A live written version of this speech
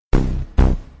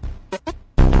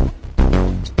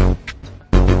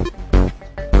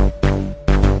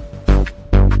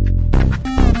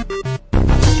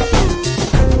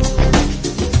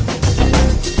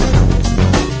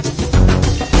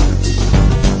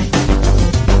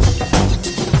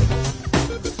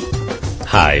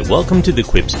Hi, welcome to the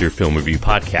Quipster Film Review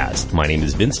Podcast. My name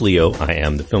is Vince Leo. I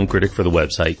am the film critic for the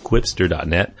website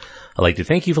quipster.net. I'd like to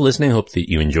thank you for listening. I hope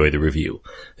that you enjoy the review.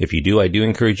 If you do, I do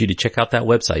encourage you to check out that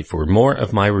website for more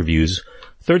of my reviews,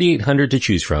 3,800 to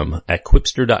choose from at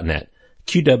quipster.net,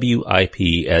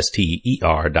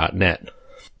 quipster.net.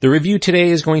 The review today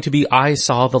is going to be I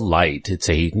Saw the Light. It's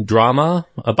a drama,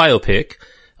 a biopic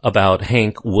about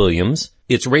Hank Williams.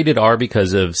 It's rated R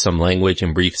because of some language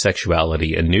and brief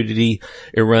sexuality and nudity.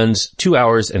 It runs 2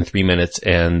 hours and 3 minutes,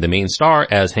 and the main star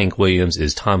as Hank Williams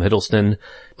is Tom Hiddleston.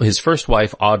 His first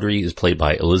wife, Audrey, is played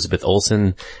by Elizabeth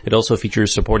Olsen. It also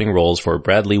features supporting roles for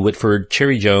Bradley Whitford,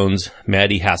 Cherry Jones,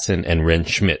 Maddie Hassan, and Ren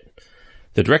Schmidt.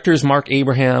 The director is Mark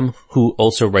Abraham, who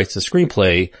also writes the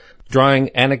screenplay,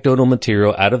 drawing anecdotal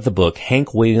material out of the book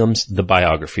Hank Williams, the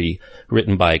Biography,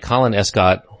 written by Colin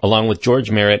Escott, along with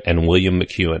George Merritt and William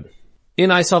McEwen. In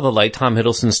I Saw the Light, Tom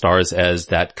Hiddleston stars as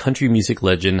that country music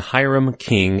legend Hiram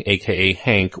King, aka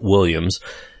Hank Williams,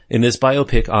 in this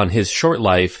biopic on his short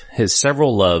life, his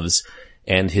several loves,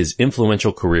 and his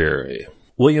influential career.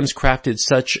 Williams crafted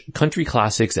such country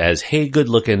classics as Hey Good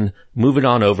Lookin, Move It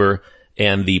On Over,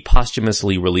 and the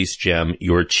posthumously released gem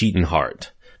Your Cheatin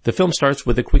Heart. The film starts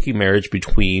with a quickie marriage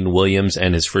between Williams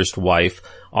and his first wife,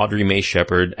 Audrey Mae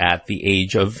Sheppard, at the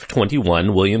age of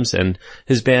 21. Williams and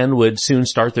his band would soon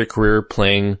start their career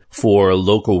playing for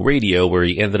local radio, where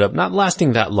he ended up not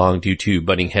lasting that long due to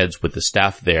butting heads with the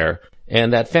staff there.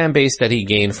 And that fan base that he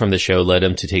gained from the show led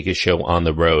him to take his show on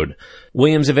the road.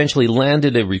 Williams eventually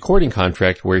landed a recording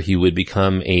contract where he would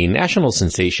become a national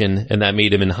sensation, and that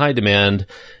made him in high demand.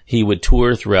 He would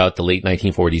tour throughout the late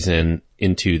 1940s and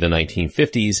into the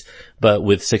 1950s, but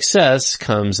with success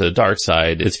comes a dark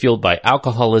side. It's fueled by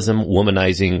alcoholism,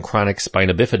 womanizing, chronic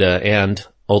spina bifida, and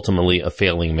ultimately a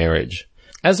failing marriage.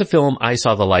 As a film, I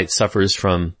Saw the Light suffers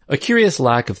from a curious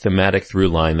lack of thematic through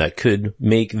line that could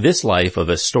make this life of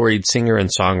a storied singer and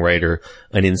songwriter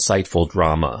an insightful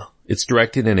drama. It's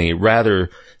directed in a rather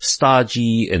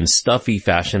stodgy and stuffy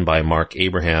fashion by Mark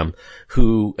Abraham,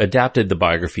 who adapted the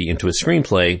biography into a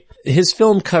screenplay. His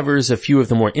film covers a few of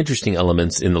the more interesting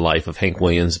elements in the life of Hank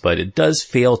Williams, but it does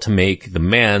fail to make the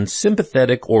man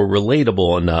sympathetic or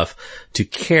relatable enough to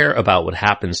care about what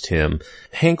happens to him.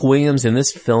 Hank Williams in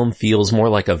this film feels more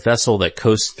like a vessel that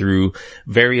coasts through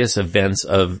various events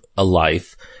of a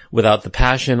life without the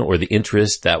passion or the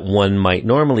interest that one might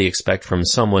normally expect from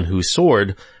someone who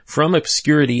soared from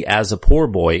obscurity as a poor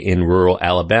boy in rural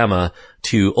Alabama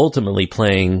to ultimately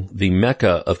playing the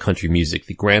mecca of country music,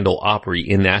 the Grand Ole Opry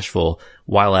in Nashville,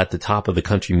 while at the top of the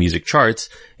country music charts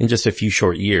in just a few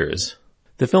short years.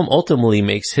 The film ultimately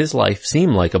makes his life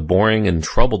seem like a boring and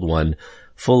troubled one,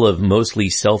 full of mostly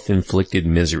self-inflicted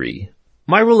misery.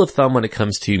 My rule of thumb when it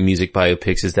comes to music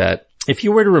biopics is that if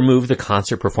you were to remove the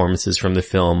concert performances from the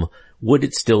film, would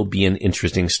it still be an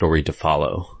interesting story to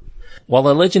follow? While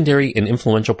a legendary and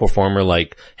influential performer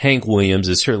like Hank Williams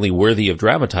is certainly worthy of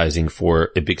dramatizing for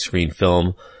a big screen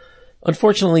film,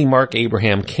 unfortunately Mark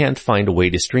Abraham can't find a way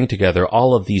to string together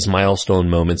all of these milestone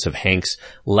moments of Hank's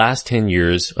last 10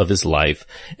 years of his life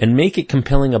and make it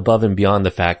compelling above and beyond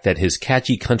the fact that his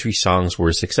catchy country songs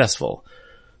were successful.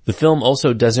 The film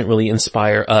also doesn't really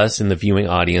inspire us in the viewing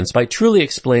audience by truly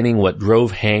explaining what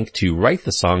drove Hank to write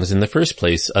the songs in the first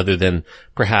place, other than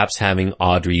perhaps having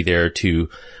Audrey there to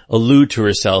allude to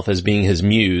herself as being his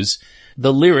muse.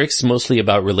 The lyrics, mostly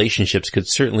about relationships, could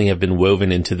certainly have been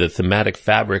woven into the thematic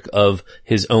fabric of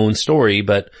his own story,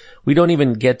 but we don't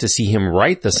even get to see him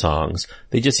write the songs.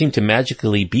 They just seem to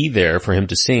magically be there for him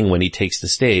to sing when he takes the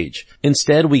stage.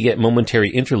 Instead, we get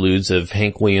momentary interludes of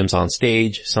Hank Williams on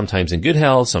stage, sometimes in good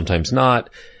health, sometimes not,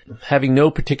 having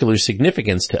no particular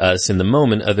significance to us in the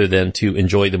moment other than to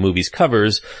enjoy the movie's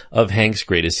covers of Hank's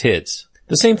greatest hits.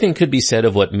 The same thing could be said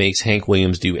of what makes Hank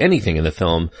Williams do anything in the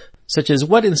film, such as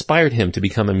what inspired him to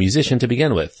become a musician to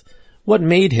begin with. What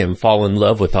made him fall in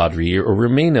love with Audrey or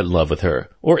remain in love with her,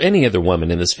 or any other woman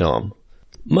in this film?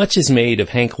 Much is made of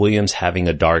Hank Williams having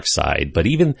a dark side, but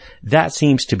even that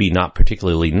seems to be not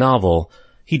particularly novel.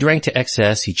 He drank to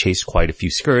excess, he chased quite a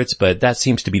few skirts, but that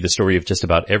seems to be the story of just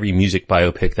about every music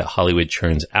biopic that Hollywood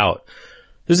churns out.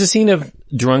 There's a scene of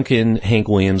drunken Hank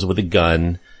Williams with a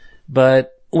gun,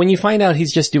 but when you find out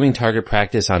he's just doing target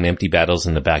practice on empty battles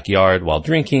in the backyard while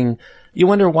drinking, you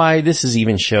wonder why this is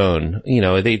even shown. You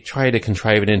know, they try to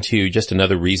contrive it into just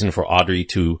another reason for Audrey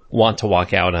to want to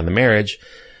walk out on the marriage.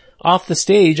 Off the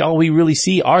stage, all we really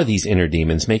see are these inner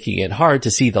demons, making it hard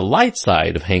to see the light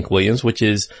side of Hank Williams, which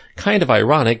is kind of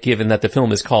ironic given that the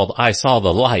film is called I Saw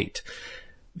the Light.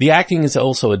 The acting is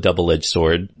also a double-edged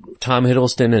sword. Tom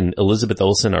Hiddleston and Elizabeth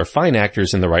Olsen are fine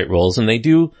actors in the right roles, and they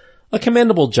do a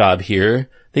commendable job here.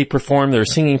 They perform their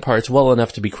singing parts well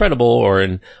enough to be credible, or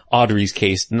in Audrey's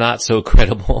case, not so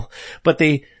credible, but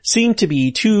they seem to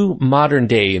be too modern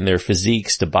day in their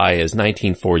physiques to buy as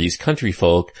 1940s country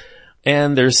folk,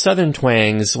 and their southern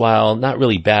twangs, while not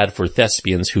really bad for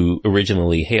thespians who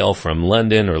originally hail from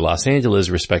London or Los Angeles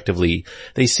respectively,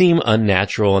 they seem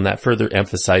unnatural, and that further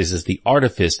emphasizes the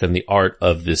artifice and the art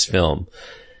of this film.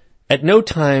 At no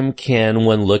time can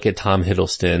one look at Tom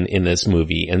Hiddleston in this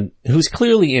movie, and who's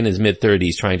clearly in his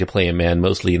mid-30s trying to play a man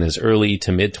mostly in his early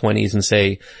to mid-20s, and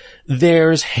say,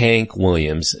 there's Hank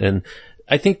Williams. And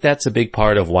I think that's a big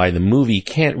part of why the movie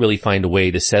can't really find a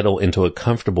way to settle into a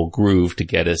comfortable groove to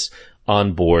get us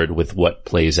on board with what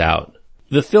plays out.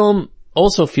 The film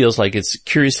also feels like it's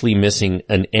curiously missing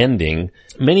an ending.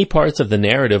 Many parts of the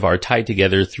narrative are tied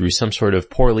together through some sort of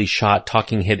poorly shot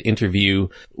talking head interview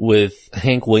with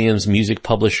Hank Williams' music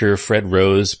publisher, Fred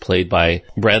Rose, played by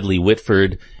Bradley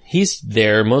Whitford. He's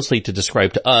there mostly to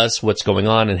describe to us what's going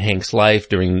on in Hank's life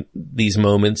during these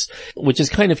moments, which is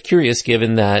kind of curious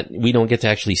given that we don't get to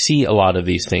actually see a lot of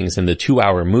these things in the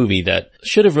 2-hour movie that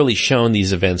should have really shown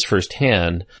these events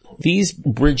firsthand. These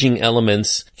bridging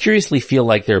elements curiously feel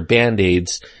like they're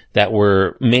band-aids that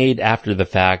were made after the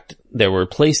fact, that were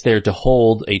placed there to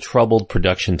hold a troubled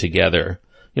production together.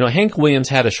 You know, Hank Williams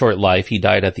had a short life. He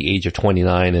died at the age of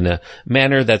 29 in a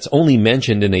manner that's only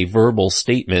mentioned in a verbal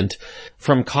statement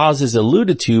from causes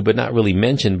alluded to but not really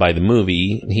mentioned by the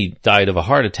movie. He died of a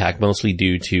heart attack, mostly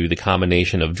due to the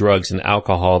combination of drugs and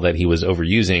alcohol that he was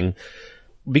overusing.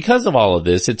 Because of all of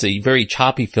this, it's a very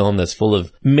choppy film that's full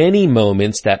of many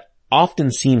moments that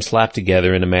often seem slapped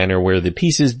together in a manner where the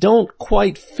pieces don't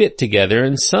quite fit together,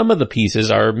 and some of the pieces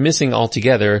are missing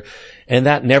altogether, and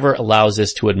that never allows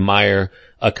us to admire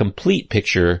a complete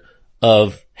picture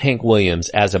of Hank Williams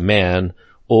as a man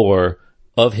or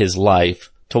of his life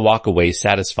to walk away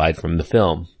satisfied from the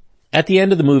film. At the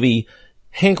end of the movie,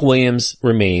 Hank Williams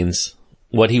remains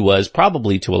what he was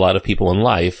probably to a lot of people in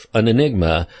life, an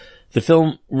enigma. The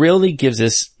film rarely gives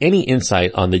us any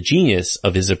insight on the genius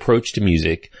of his approach to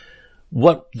music,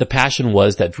 what the passion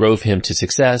was that drove him to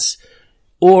success,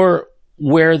 or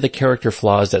where the character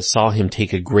flaws that saw him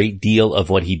take a great deal of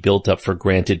what he built up for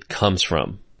granted comes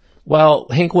from. While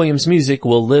Hank Williams' music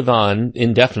will live on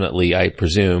indefinitely, I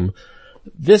presume,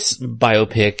 this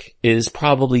biopic is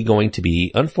probably going to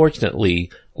be,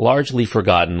 unfortunately, largely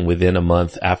forgotten within a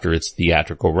month after its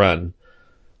theatrical run.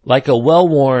 Like a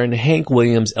well-worn Hank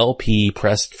Williams LP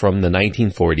pressed from the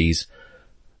 1940s,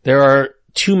 there are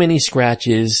too many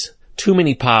scratches, too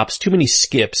many pops, too many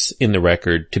skips in the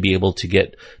record to be able to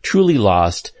get truly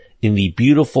lost in the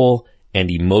beautiful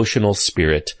and emotional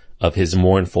spirit of his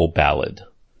mournful ballad.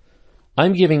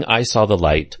 I'm giving I Saw the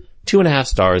Light 2.5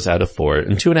 stars out of 4,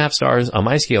 and 2.5 stars on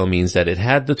my scale means that it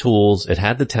had the tools, it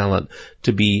had the talent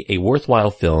to be a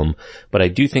worthwhile film, but I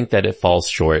do think that it falls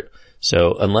short.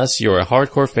 So unless you're a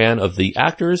hardcore fan of the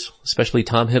actors, especially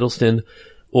Tom Hiddleston,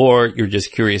 or you're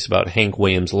just curious about Hank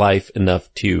Williams' life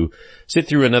enough to sit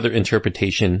through another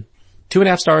interpretation,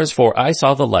 2.5 stars for I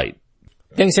Saw the Light.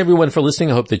 Thanks everyone for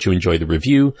listening. I hope that you enjoyed the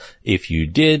review. If you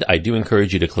did, I do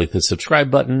encourage you to click the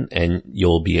subscribe button and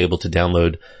you'll be able to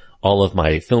download all of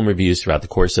my film reviews throughout the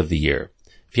course of the year.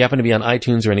 If you happen to be on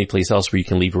iTunes or any place else where you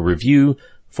can leave a review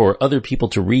for other people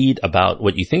to read about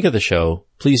what you think of the show,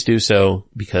 please do so,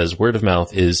 because word of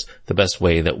mouth is the best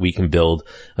way that we can build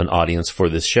an audience for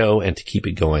this show and to keep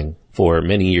it going for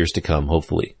many years to come,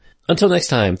 hopefully. Until next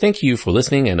time, thank you for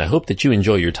listening, and I hope that you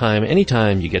enjoy your time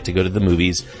anytime you get to go to the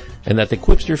movies, and that the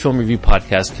Quipster Film Review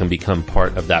Podcast can become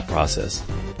part of that process.